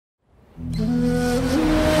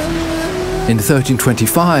In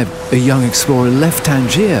 1325, a young explorer left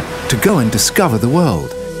Tangier to go and discover the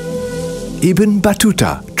world. Ibn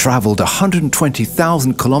Battuta traveled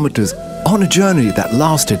 120,000 kilometers on a journey that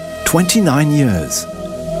lasted 29 years.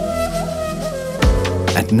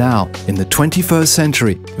 And now, in the 21st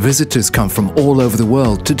century, visitors come from all over the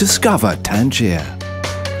world to discover Tangier.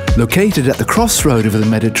 Located at the crossroad of the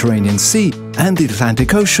Mediterranean Sea and the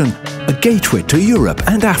Atlantic Ocean, a gateway to Europe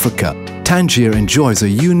and Africa, Tangier enjoys a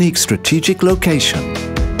unique strategic location.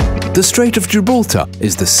 The Strait of Gibraltar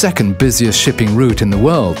is the second busiest shipping route in the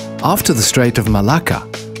world, after the Strait of Malacca.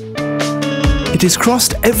 It is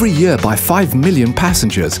crossed every year by 5 million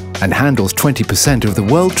passengers and handles 20% of the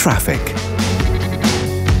world traffic.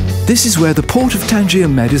 This is where the port of Tangier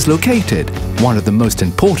Med is located, one of the most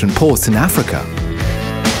important ports in Africa.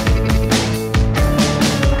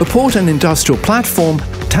 A port and industrial platform,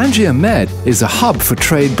 Tangier Med is a hub for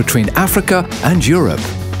trade between Africa and Europe.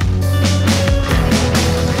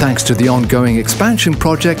 Thanks to the ongoing expansion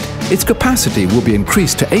project, its capacity will be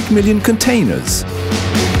increased to 8 million containers.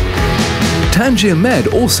 Tangier Med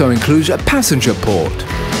also includes a passenger port,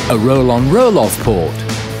 a roll-on roll-off port,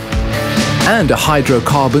 and a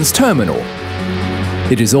hydrocarbons terminal.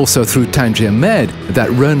 It is also through Tangier Med that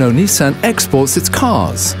Renault-Nissan exports its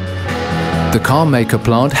cars. The car maker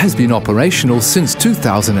plant has been operational since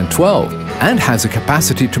 2012 and has a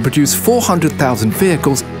capacity to produce 400,000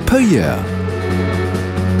 vehicles per year.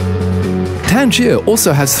 Tangier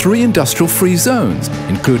also has 3 industrial-free zones,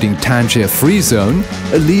 including Tangier Free Zone,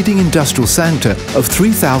 a leading industrial center of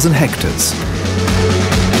 3,000 hectares.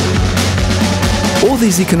 All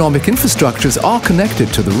these economic infrastructures are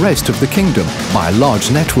connected to the rest of the kingdom by a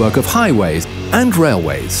large network of highways and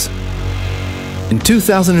railways. In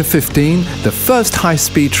 2015, the first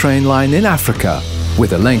high-speed train line in Africa,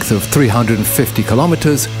 with a length of 350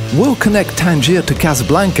 kilometers, will connect Tangier to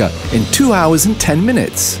Casablanca in 2 hours and 10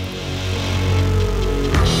 minutes.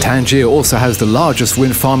 Tangier also has the largest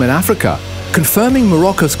wind farm in Africa, confirming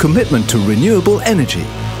Morocco's commitment to renewable energy.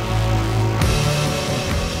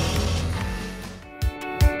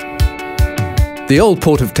 The old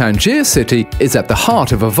port of Tangier city is at the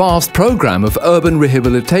heart of a vast program of urban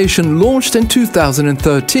rehabilitation launched in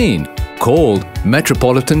 2013, called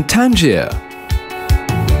Metropolitan Tangier.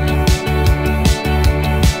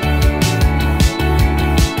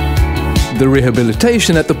 The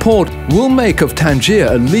rehabilitation at the port will make of Tangier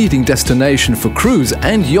a leading destination for cruise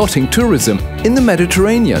and yachting tourism in the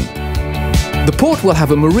Mediterranean. The port will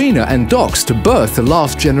have a marina and docks to berth the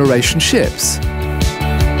last generation ships.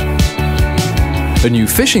 A new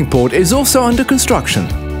fishing port is also under construction.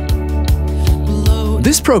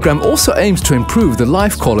 This program also aims to improve the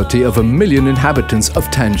life quality of 1 million inhabitants of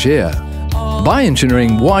Tangier by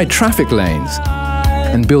engineering wide traffic lanes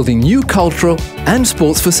and building new cultural and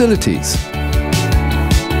sports facilities.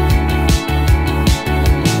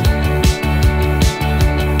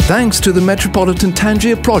 Thanks to the Metropolitan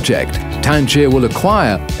Tangier project, Tangier will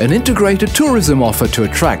acquire an integrated tourism offer to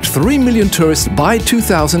attract 3 million tourists by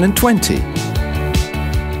 2020.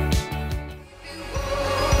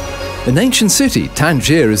 An ancient city,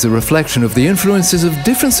 Tangier is a reflection of the influences of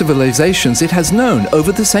different civilizations it has known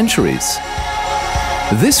over the centuries.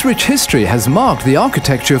 This rich history has marked the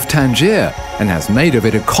architecture of Tangier and has made of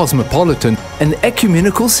it a cosmopolitan and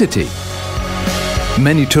ecumenical city.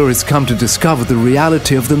 Many tourists come to discover the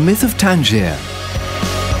reality of the myth of Tangier.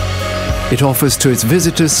 It offers to its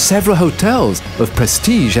visitors several hotels of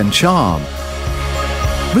prestige and charm,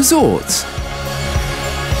 resorts,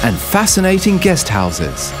 and fascinating guest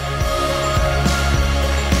houses.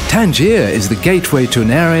 Tangier is the gateway to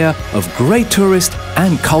an area of great tourist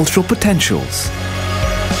and cultural potentials.